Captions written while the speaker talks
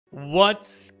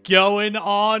What's going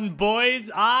on, boys?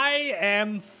 I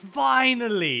am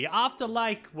finally, after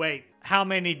wait, how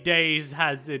many days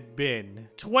has it been?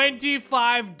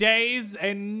 25 days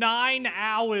and 9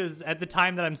 hours at the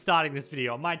time that I'm starting this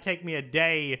video. It might take me a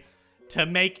day to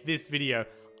make this video.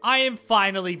 I am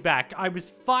finally back. I was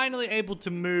finally able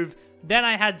to move. Then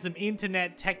I had some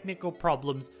internet technical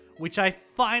problems, which I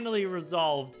finally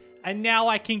resolved. And now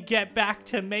I can get back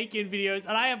to making videos.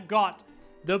 And I have got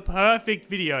the perfect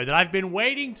video that I've been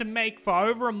waiting to make for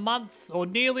over a month or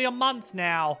nearly a month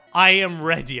now. I am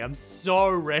ready. I'm so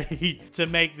ready to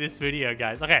make this video,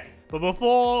 guys. Okay, but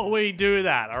before we do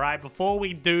that, all right,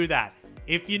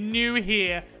 if you're new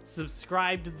here,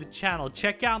 subscribe to the channel.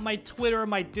 Check out my Twitter,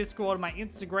 my Discord, my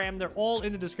Instagram. They're all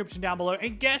in the description down below.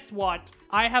 And guess what?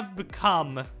 I have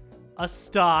become a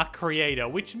star creator,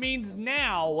 which means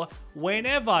now,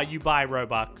 whenever you buy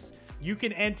Robux, you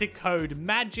can enter code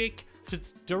MAGIC to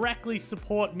directly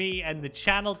support me and the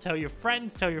channel. Tell your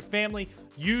friends, tell your family,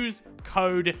 use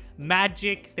code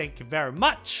MAGIC. Thank you very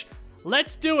much.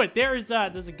 Let's do it. There's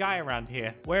a guy around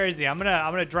here. Where is he? I'm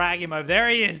gonna drag him over. There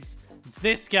he is. It's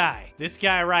this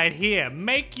guy right here.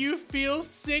 Make you feel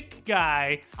sick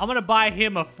guy. I'm gonna buy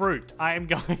him a fruit. I am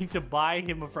going to buy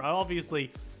him a fruit.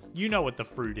 Obviously, you know what the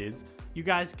fruit is. You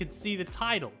guys can see the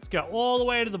title. Let's go all the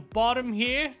way to the bottom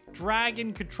here.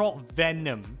 Dragon control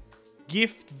VENOM.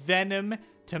 Gift VENOM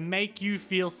to make you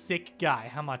feel sick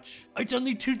guy. How much? It's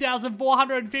only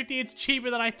 2,450. It's cheaper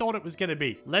than I thought it was gonna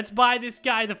be. Let's buy this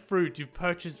guy the fruit. You've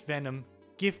purchased VENOM.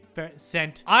 Gift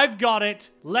sent. I've got it.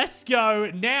 Let's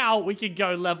go. Now we can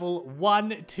go level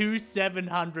 1 to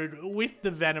 700 with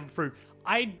the VENOM fruit.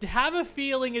 I have a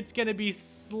feeling it's gonna be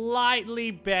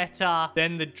slightly better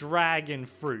than the dragon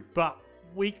fruit, but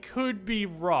we could be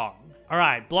wrong. All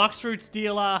right, Blox Fruits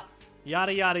dealer.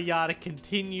 Yada, yada, yada.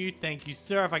 Continue. Thank you,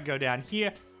 sir. If I go down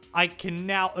here, I can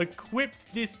now equip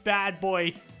this bad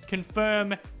boy.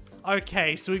 Confirm.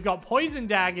 Okay, so we've got poison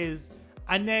daggers.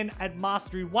 And then at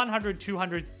mastery 100,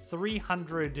 200,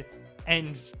 300.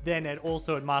 And then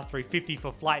also at mastery 50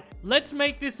 for flight. Let's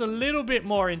make this a little bit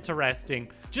more interesting.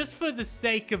 Just for the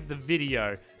sake of the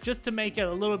video. Just to make it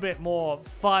a little bit more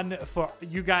fun for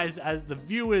you guys as the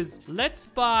viewers. Let's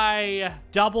buy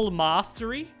double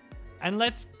mastery. And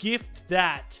let's gift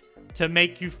that to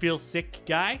make you feel sick,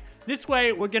 guy. This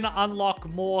way, we're going to unlock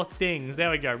more things.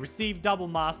 There we go. Receive double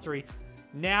mastery.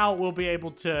 Now we'll be able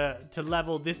to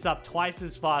level this up twice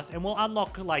as fast. And we'll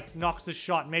unlock, like, Noxus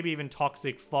Shot, maybe even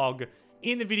Toxic Fog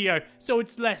in the video. So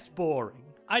it's less boring.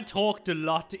 I talked a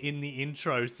lot in the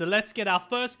intro. So let's get our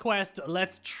first quest.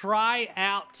 Let's try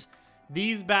out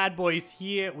these bad boys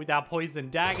here with our poison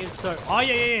daggers. So, oh,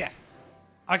 yeah.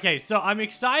 Okay, so I'm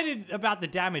excited about the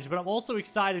damage, but I'm also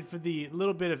excited for the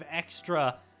little bit of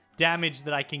extra damage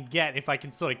that I can get if I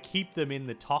can sort of keep them in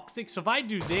the toxic. So if I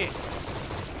do this...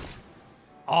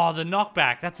 Oh, the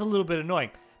knockback. That's a little bit annoying.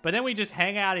 But then we just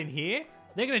hang out in here.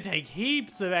 They're going to take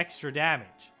heaps of extra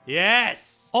damage.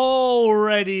 Yes!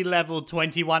 Already level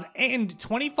 21 and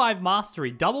 25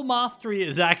 mastery. Double mastery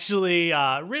is actually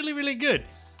really, really good.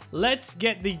 Let's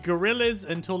get the gorillas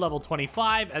until level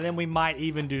 25, and then we might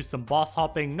even do some boss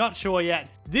hopping. Not sure yet.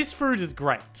 This fruit is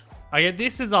great. Okay,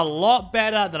 this is a lot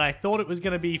better than I thought it was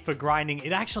going to be for grinding.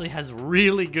 It actually has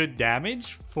really good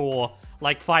damage for,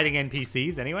 like, fighting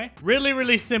NPCs anyway. Really,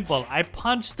 really simple. I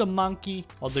punch the monkey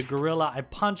or the gorilla. I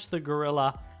punch the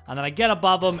gorilla, and then I get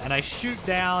above them, and I shoot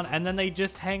down, and then they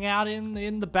just hang out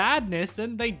in the badness,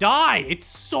 and they die. It's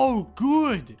so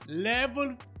good.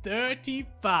 Level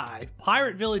 35.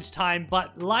 Pirate village time,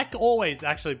 but like always,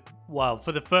 actually, well,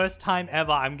 for the first time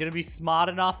ever, I'm going to be smart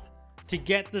enough to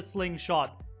get the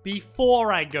slingshot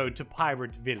before I go to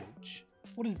pirate village.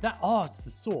 What is that? Oh, it's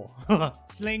the saw.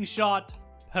 Slingshot,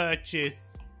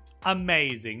 purchase,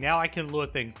 amazing. Now I can lure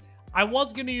things. I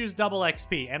was going to use double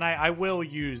XP, and I will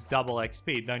use double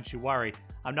XP, don't you worry.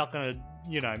 I'm not going to,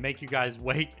 you know, make you guys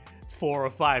wait 4 or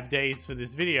 5 days for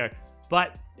this video,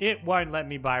 but it won't let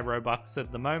me buy Robux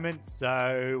at the moment,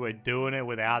 so we're doing it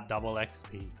without double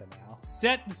XP for now.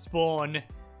 Set the spawn,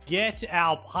 get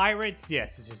our pirates.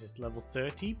 Yes, this is just level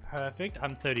 30. Perfect.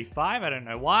 I'm 35. I don't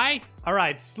know why. All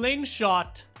right,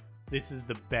 slingshot. This is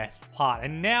the best part.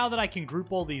 And now that I can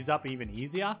group all these up even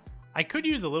easier, I could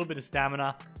use a little bit of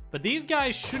stamina, but these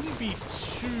guys shouldn't be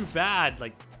too bad.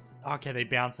 Like, okay, they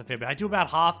bounce a fair bit. I do about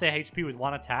half their HP with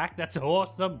one attack. That's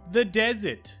awesome. The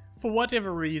desert. For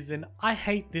whatever reason, I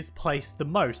hate this place the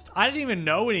most. I don't even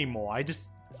know anymore.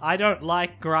 I don't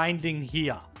like grinding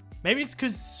here. Maybe it's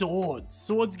because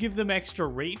swords give them extra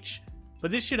reach, but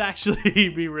this should actually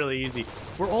be really easy.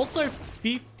 We're also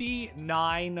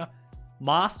 59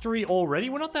 mastery already.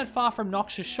 We're not that far from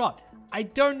Noxus Shot. I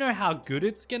don't know how good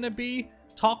it's gonna be.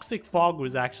 Toxic Fog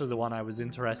was actually the one I was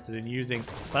interested in using,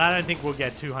 but I don't think we'll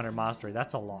get 200 mastery.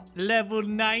 That's a lot. Level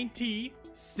 90,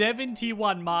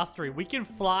 71 mastery. We can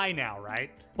fly now,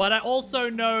 right? But I also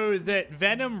know that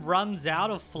Venom runs out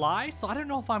of fly, so I don't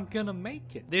know if I'm gonna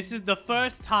make it. This is the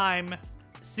first time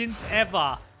since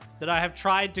ever that I have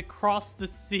tried to cross the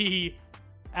sea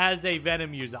as a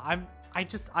Venom user.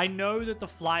 I know that the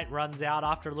flight runs out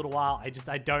after a little while.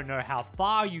 I don't know how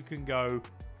far you can go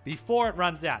before it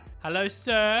runs out. Hello,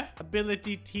 sir.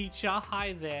 Ability teacher.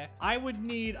 Hi there. I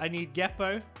need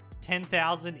Geppo.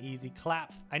 10,000 easy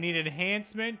clap. I need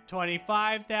enhancement.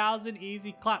 25,000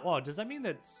 easy clap. Whoa, does that mean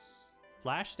that's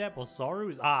Flash Step or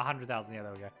Soru? 100,000. Yeah,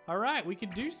 there we go. All right, we can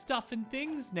do stuff and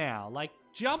things now, like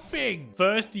jumping.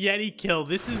 First Yeti kill.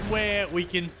 This is where we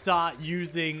can start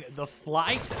using the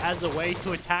flight as a way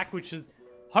to attack, which is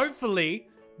hopefully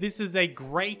this is a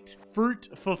great fruit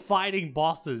for fighting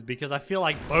bosses, because I feel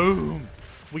like, boom,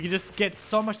 we can just get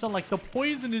so much done. Like, the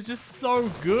poison is just so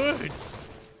good.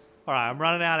 All right, I'm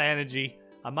running out of energy.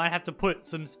 I might have to put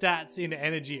some stats into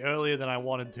energy earlier than I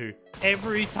wanted to.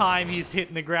 Every time he's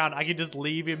hitting the ground, I can just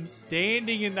leave him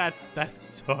standing, and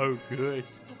that's so good.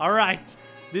 All right,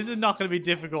 this is not going to be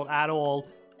difficult at all.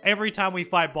 Every time we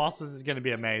fight bosses is going to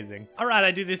be amazing. All right, I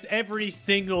do this every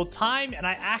single time, and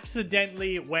I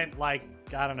accidentally went like,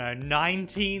 I don't know,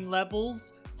 19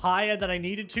 levels higher than I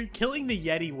needed to. Killing the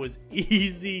Yeti was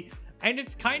easy, and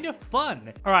it's kind of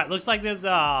fun. All right, looks like there's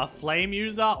a flame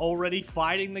user already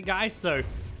fighting the guy, so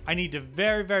I need to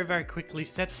very, very, very quickly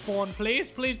set spawn.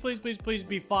 Please, please, please, please, please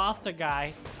be faster,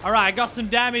 guy. All right, I got some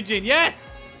damage in.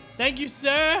 Yes! Thank you,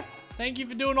 sir. Thank you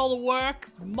for doing all the work.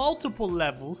 Multiple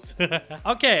levels.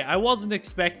 Okay, I wasn't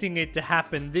expecting it to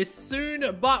happen this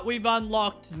soon, but we've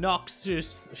unlocked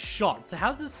Noxious Shot. So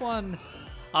how's this one?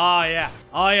 Oh, yeah.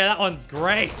 Oh, yeah, that one's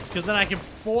great, because then I can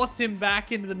force him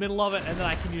back into the middle of it, and then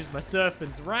I can use my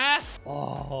Serpent's Wrath.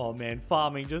 Oh, man,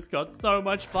 farming just got so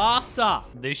much faster.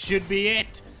 This should be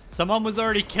it. Someone was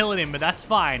already killing him, but that's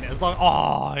fine. As long...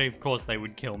 Oh, of course they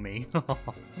would kill me.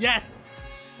 Yes!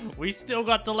 We still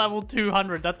got to level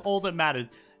 200. That's all that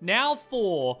matters. Now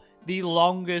for the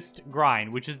longest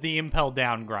grind, which is the Impel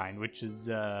Down grind, which is,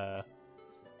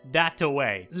 that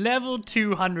away. Level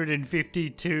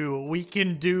 252, we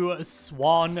can do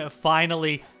Swan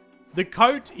finally. The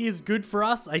coat is good for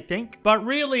us, I think. But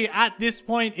really, at this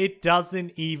point, it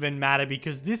doesn't even matter,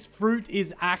 because this fruit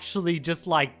is actually just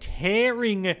like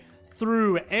tearing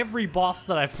through every boss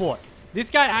that I fought. This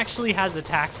guy actually has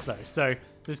attacks though, so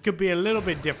this could be a little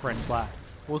bit different, but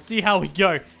we'll see how we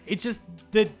go. It's just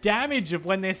the damage of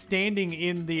when they're standing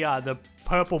in the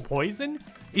purple poison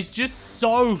is just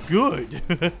so good.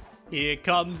 Here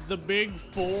comes the big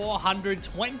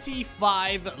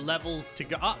 425 levels to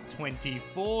go.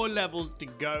 24 levels to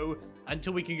go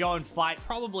until we can go and fight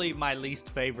probably my least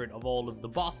favorite of all of the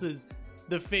bosses,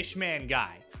 the Fishman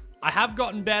guy. I have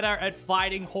gotten better at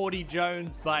fighting Horty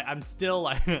Jones, but I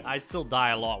still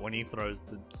die a lot when he throws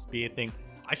the spear thing.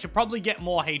 I should probably get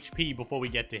more HP before we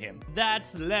get to him.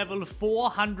 That's level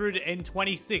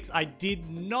 426. I did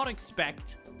not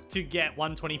expect to get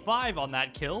 125 on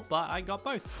that kill, but I got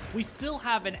both. We still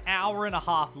have an hour and a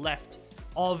half left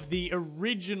of the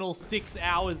original 6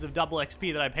 hours of double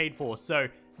XP that I paid for, so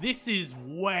this is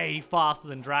way faster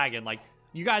than Dragon. Like,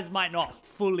 you guys might not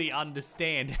fully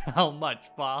understand how much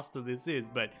faster this is,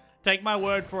 but take my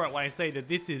word for it when I say that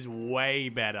this is way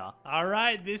better. All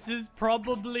right, this is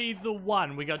probably the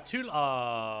one. We got two...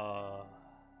 I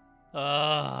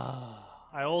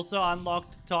also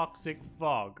unlocked Toxic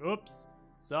Fog. Oops.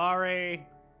 Sorry.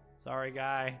 Sorry,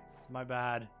 guy. It's my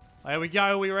bad. There we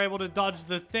go. We were able to dodge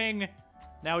the thing.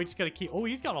 Now we just gotta keep... Oh,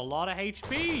 he's got a lot of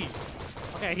HP.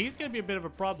 Okay, he's gonna be a bit of a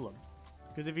problem,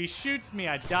 because if he shoots me,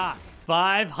 I die.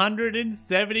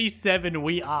 577.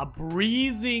 We are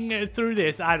breezing through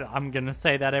this. I'm gonna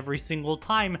say that every single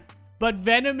time, but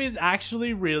Venom is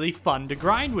actually really fun to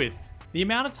grind with. The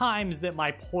amount of times that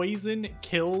my poison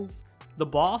kills the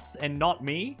boss and not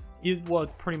me is, well,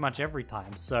 it's pretty much every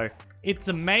time. So it's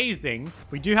amazing.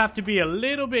 We do have to be a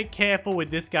little bit careful with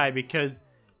this guy, because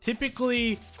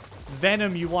typically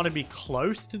Venom, you want to be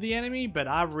close to the enemy, but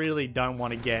I really don't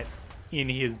want to get in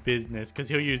his business, because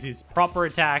he'll use his proper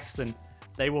attacks and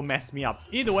they will mess me up.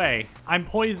 Either way, I'm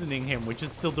poisoning him, which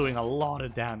is still doing a lot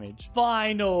of damage.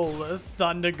 Final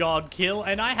Thunder God kill,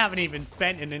 and I haven't even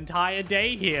spent an entire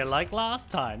day here like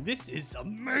last time. This is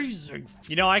amazing.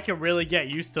 You know, I can really get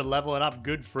used to leveling up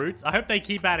good fruits. I hope they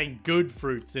keep adding good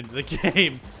fruits into the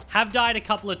game. Have died a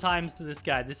couple of times to this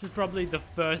guy. This is probably the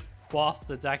first boss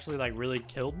that's actually like really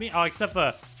killed me. Oh, except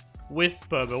for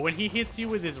Whisper, but when he hits you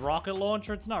with his rocket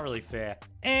launcher, it's not really fair.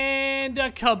 And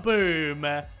a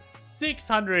kaboom!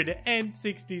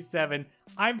 667.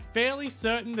 I'm fairly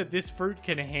certain that this fruit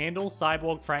can handle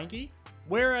Cyborg Frankie.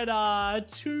 We're at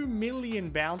 2 million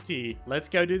bounty. Let's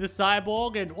go do the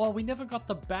cyborg, and well, we never got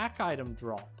the back item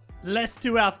drop. Let's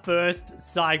do our first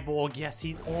cyborg. Yes,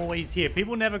 he's always here.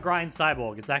 People never grind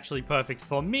cyborg. It's actually perfect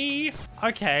for me.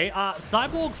 Okay,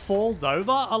 cyborg falls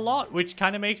over a lot, which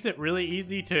kind of makes it really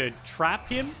easy to trap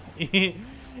him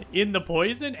in the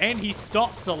poison, and he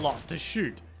stops a lot to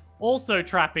shoot. Also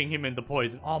trapping him in the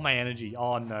poison. Oh, my energy.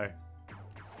 Oh, no.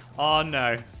 Oh,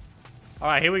 no. All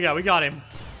right, here we go. We got him.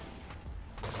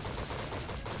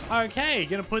 Okay,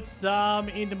 gonna put some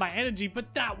into my energy, but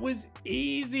that was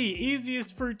easy.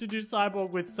 Easiest fruit to do cyborg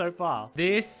with so far.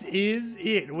 This is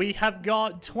it. We have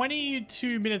got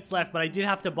 22 minutes left, but I did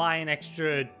have to buy an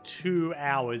extra 2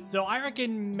 hours. So I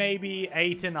reckon maybe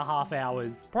 8.5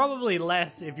 hours. Probably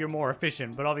less if you're more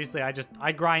efficient, but obviously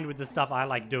I grind with the stuff I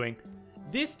like doing.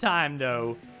 This time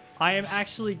though, I am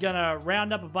actually gonna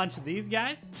round up a bunch of these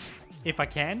guys, if I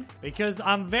can, because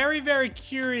I'm very, very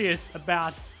curious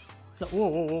about... So,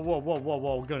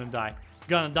 whoa, gonna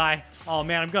die. Oh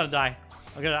man, I'm gonna die.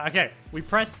 Okay, we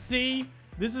press C.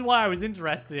 This is what I was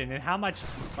interested in, and how much,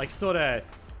 like, sort of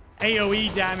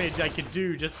AoE damage I could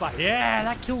do just by... Yeah,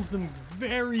 that kills them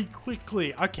very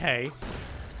quickly. Okay.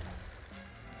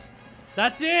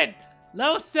 That's it!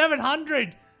 Level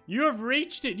 700! You have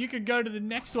reached it. You could go to the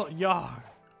next one. Yo.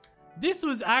 This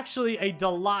was actually a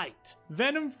delight.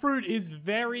 Venom fruit is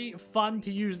very fun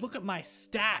to use. Look at my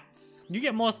stats. You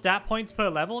get more stat points per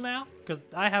level now? Because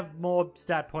I have more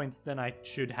stat points than I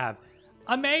should have.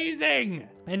 Amazing!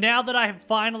 And now that I have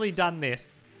finally done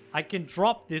this, I can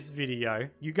drop this video.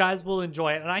 You guys will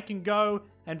enjoy it. And I can go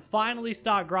and finally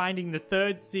start grinding the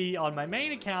 3rd C on my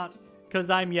main account, because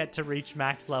I'm yet to reach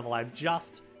max level. I've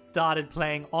just started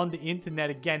playing on the internet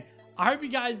again. I hope you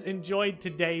guys enjoyed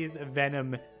today's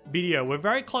Venom video. We're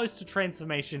very close to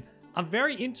transformation. I'm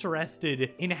very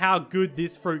interested in how good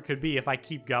this fruit could be if I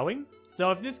keep going.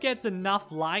 So if this gets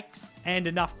enough likes and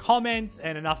enough comments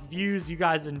and enough views, you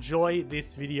guys enjoy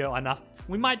this video enough,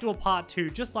 we might do a part 2,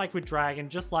 just like with Dragon,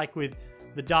 just like with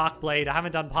the Dark Blade. I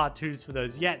haven't done part 2s for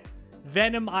those yet.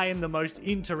 Venom, I am the most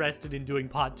interested in doing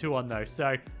part 2 on those.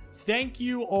 So thank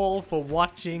you all for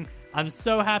watching. I'm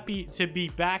so happy to be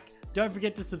back. Don't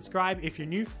forget to subscribe if you're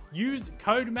new. Use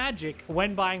code MAGIC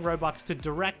when buying Robux to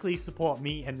directly support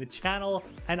me and the channel.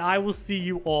 And I will see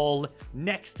you all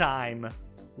next time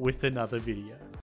with another video.